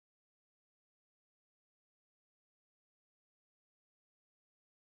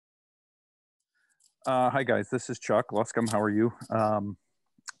Hi guys, this is Chuck Luscombe. How are you? I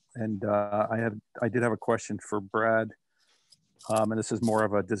did have a question for Brad, and this is more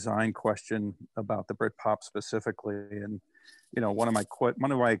of a design question about the BritPop specifically. And one of my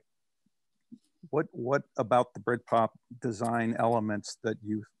what about the BritPop design elements that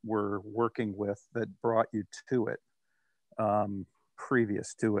you were working with that brought you to it,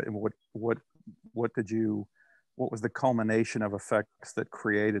 previous to it, and what was the culmination of effects that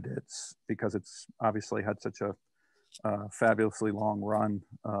created it? Because it's obviously had such a fabulously long run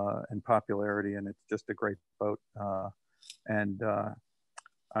and popularity, and it's just a great boat. And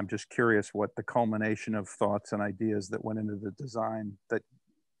I'm just curious what the culmination of thoughts and ideas that went into the design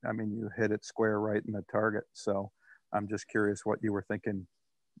you hit it square right in the target. So I'm just curious what you were thinking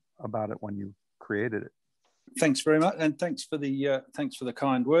about it when you created it. Thanks very much, and thanks for the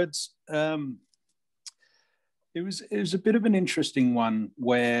kind words. It was a bit of an interesting one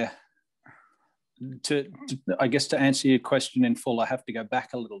where, I guess to answer your question in full, I have to go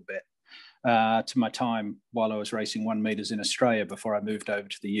back a little bit to my time while I was racing 1 meters in Australia before I moved over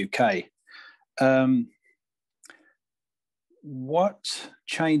to the UK. What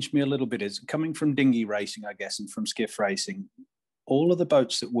changed me a little bit is coming from dinghy racing, I guess, and from skiff racing. All of the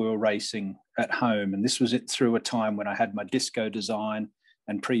boats that we were racing at home, and this was it through a time when I had my disco design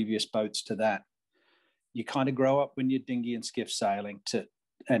and previous boats to that. You kind of grow up when you're dinghy and skiff sailing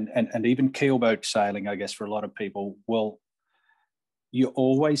and even keelboat sailing, I guess, for a lot of people. Well, you're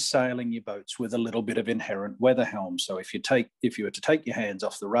always sailing your boats with a little bit of inherent weather helm. So if you were to take your hands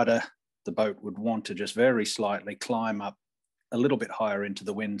off the rudder, the boat would want to just very slightly climb up a little bit higher into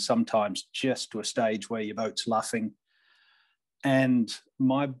the wind, sometimes just to a stage where your boat's luffing. And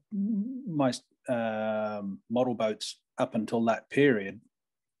my model boats up until that period,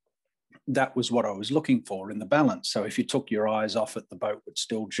 that was what I was looking for in the balance. So if you took your eyes off it, the boat would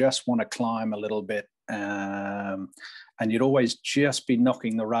still just want to climb a little bit. And you'd always just be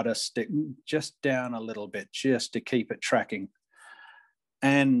knocking the rudder stick just down a little bit, just to keep it tracking.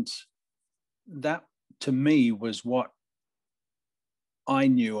 And that, to me, was what I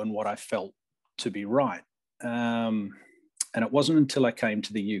knew and what I felt to be right. And it wasn't until I came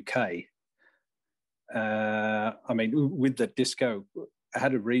to the UK, with the disco, I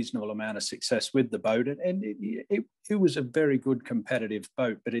had a reasonable amount of success with the boat, and it was a very good competitive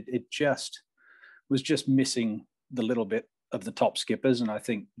boat, but it just was just missing the little bit of the top skippers. And I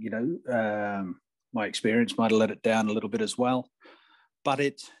think, my experience might have let it down a little bit as well. But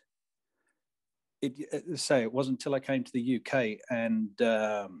it wasn't until I came to the UK and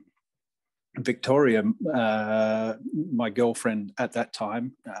Victoria, my girlfriend at that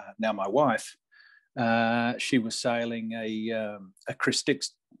time, now my wife, she was sailing a Chris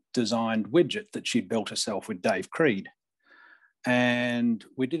Dix designed widget that she'd built herself with Dave Creed. And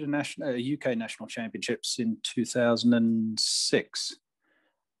we did a UK National Championships in 2006.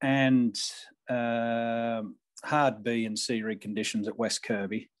 And hard B and C rig conditions at West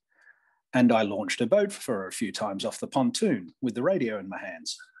Kirby. And I launched a boat for her a few times off the pontoon with the radio in my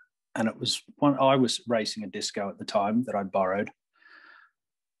hands. And it was I was racing a disco at the time that I'd borrowed.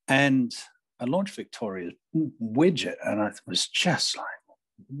 And I launched Victoria's widget, and I was just like,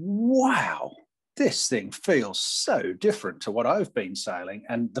 wow, this thing feels so different to what I've been sailing.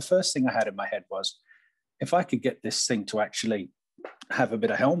 And the first thing I had in my head was, if I could get this thing to actually have a bit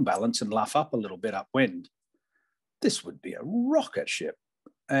of helm balance and luff up a little bit upwind, this would be a rocket ship.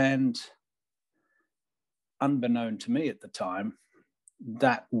 And unbeknown to me at the time,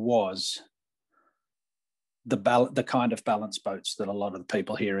 that was the kind of balance boats that a lot of the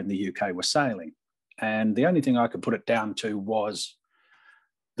people here in the UK were sailing. And the only thing I could put it down to was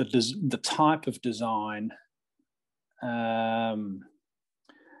the type of design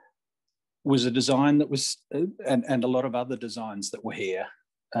was a design that was, and a lot of other designs that were here,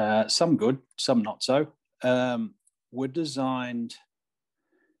 some good, some not so, were designed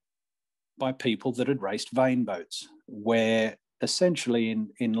by people that had raced vane boats, where essentially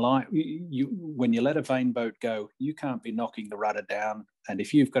in life, when you let a vane boat go, you can't be knocking the rudder down. And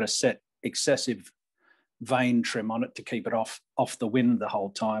if you've got to set excessive vane trim on it to keep it off the wind the whole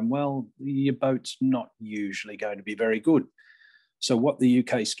time, well, your boat's not usually going to be very good. So what the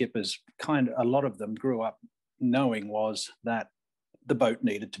UK skippers, a lot of them grew up knowing was that the boat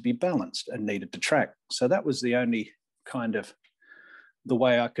needed to be balanced and needed to track. So that was the only kind of the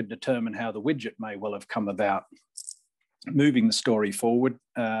way I could determine how the widget may well have come about. Moving the story forward,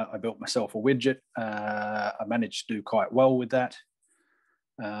 I built myself a widget. I managed to do quite well with that,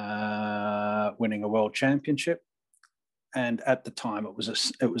 winning a world championship. And at the time, it was a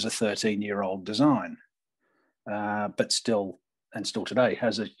 13-year-old design, but still today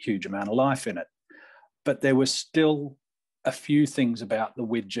has a huge amount of life in it. but there were still a few things about the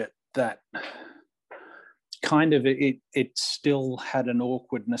widget that kind of it still had an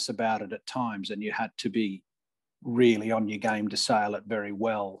awkwardness about it at times, and you had to be really on your game to sail it very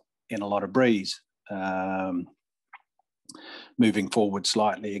well in a lot of breeze. Moving forward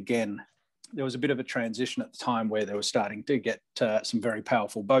slightly again, there was a bit of a transition at the time where they were starting to get some very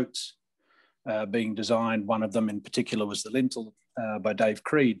powerful boats being designed. One of them in particular was the Lintel by Dave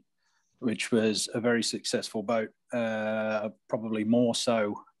Creed, which was a very successful boat, probably more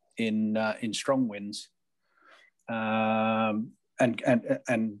so in strong winds and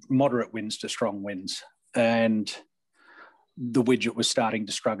moderate winds to strong winds. And the widget was starting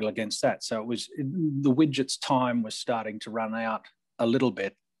to struggle against that. So the widget's time was starting to run out a little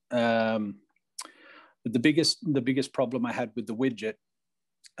bit. But the biggest problem I had with the widget,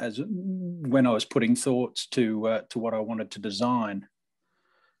 as when I was putting thoughts to what I wanted to design,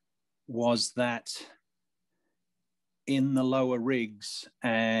 was that in the lower rigs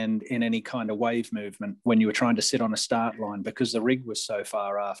and in any kind of wave movement, when you were trying to sit on a start line, because the rig was so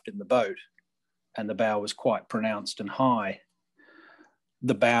far aft in the boat and the bow was quite pronounced and high,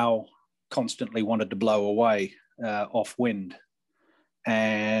 the bow constantly wanted to blow away off wind.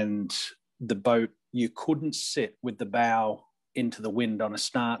 And the boat, you couldn't sit with the bow into the wind on a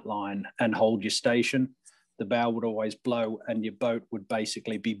start line and hold your station. The bow would always blow and your boat would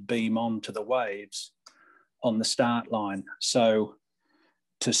basically be beam on to the waves on the start line. So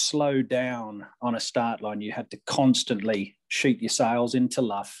to slow down on a start line, you had to constantly sheet your sails into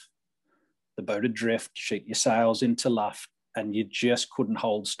luff, the boat would drift, sheet your sails into luff, and you just couldn't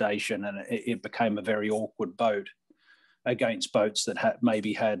hold station, and it became a very awkward boat against boats that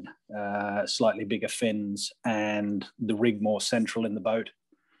maybe had slightly bigger fins and the rig more central in the boat.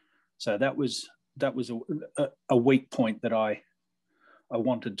 So that was a weak point that I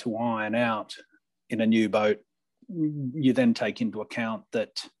wanted to iron out in a new boat. You then take into account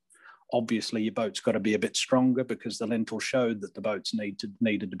that obviously your boat's got to be a bit stronger, because the Lintel showed that the boats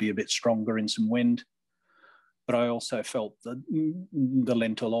needed to be a bit stronger in some wind. But I also felt that the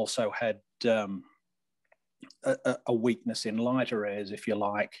Lintel also had a weakness in lighter airs, if you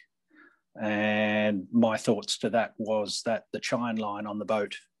like. And my thoughts to that was that the chine line on the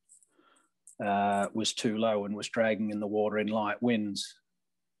boat was too low and was dragging in the water in light winds,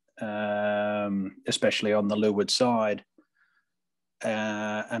 especially on the leeward side.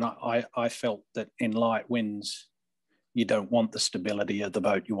 And I felt that in light winds, you don't want the stability of the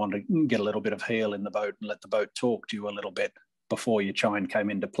boat. You want to get a little bit of heel in the boat and let the boat talk to you a little bit before your chine came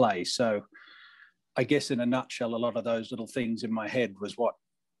into play. So I guess in a nutshell, a lot of those little things in my head was what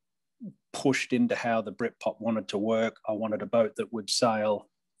pushed into how the BritPop wanted to work. I wanted a boat that would sail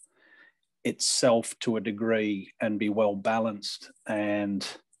itself to a degree and be well balanced. And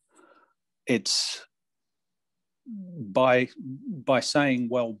it's by saying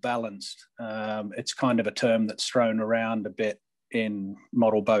well balanced, it's kind of a term that's thrown around a bit in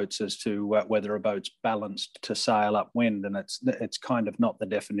model boats as to whether a boat's balanced to sail upwind, and it's kind of not the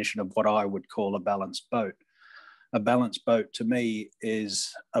definition of what I would call a balanced boat. A balanced boat to me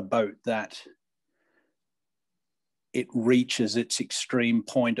is a boat that it reaches its extreme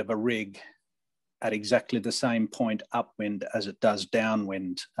point of a rig at exactly the same point upwind as it does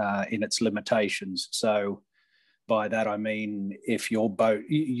downwind in its limitations. So by that, I mean, if your boat,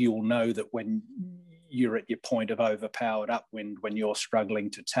 you'll know that when you're at your point of overpowered upwind, when you're struggling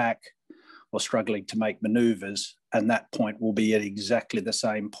to tack or struggling to make maneuvers, and that point will be at exactly the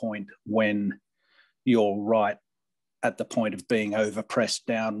same point when you're right at the point of being overpressed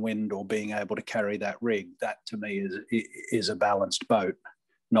downwind or being able to carry that rig. That to me is a balanced boat,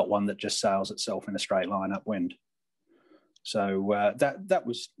 not one that just sails itself in a straight line upwind. So that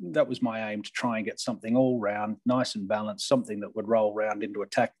was my aim, to try and get something all round, nice and balanced, something that would roll round into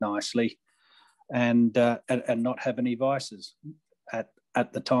attack nicely, and not have any vices.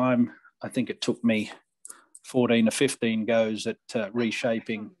 At the time, I think it took me 14 or 15 goes at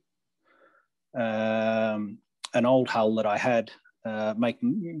reshaping an old hull that I had,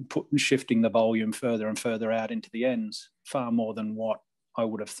 shifting the volume further and further out into the ends, far more than what I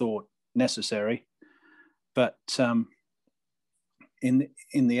would have thought necessary. But in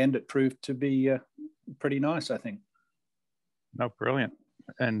the end, it proved to be pretty nice, I think. No, brilliant.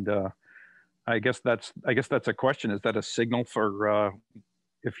 And I guess that's a question. Is that a signal for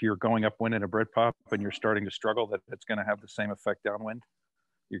if you're going upwind in a BritPop and you're starting to struggle, that it's going to have the same effect downwind?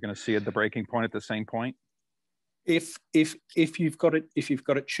 You're going to see at the breaking point at the same point? If you've got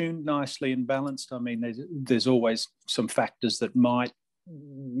it tuned nicely and balanced, I mean, there's always some factors that might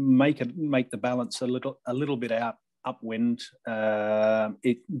make the balance a little bit out upwind.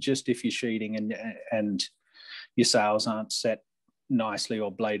 It just, if you're sheeting and your sails aren't set nicely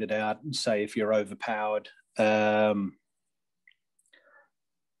or bladed out, say if you're overpowered.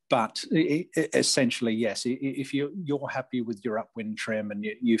 But essentially, yes, if you're happy with your upwind trim and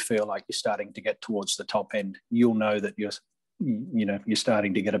you feel like you're starting to get towards the top end, you'll know that you're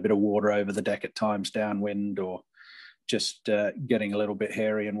starting to get a bit of water over the deck at times downwind, or just getting a little bit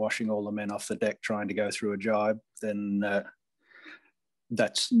hairy and washing all the men off the deck trying to go through a jibe. Then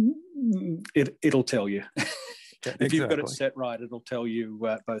it'll tell you. If you've got it set right, it'll tell you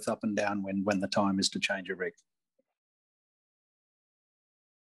both up and downwind when the time is to change your rig.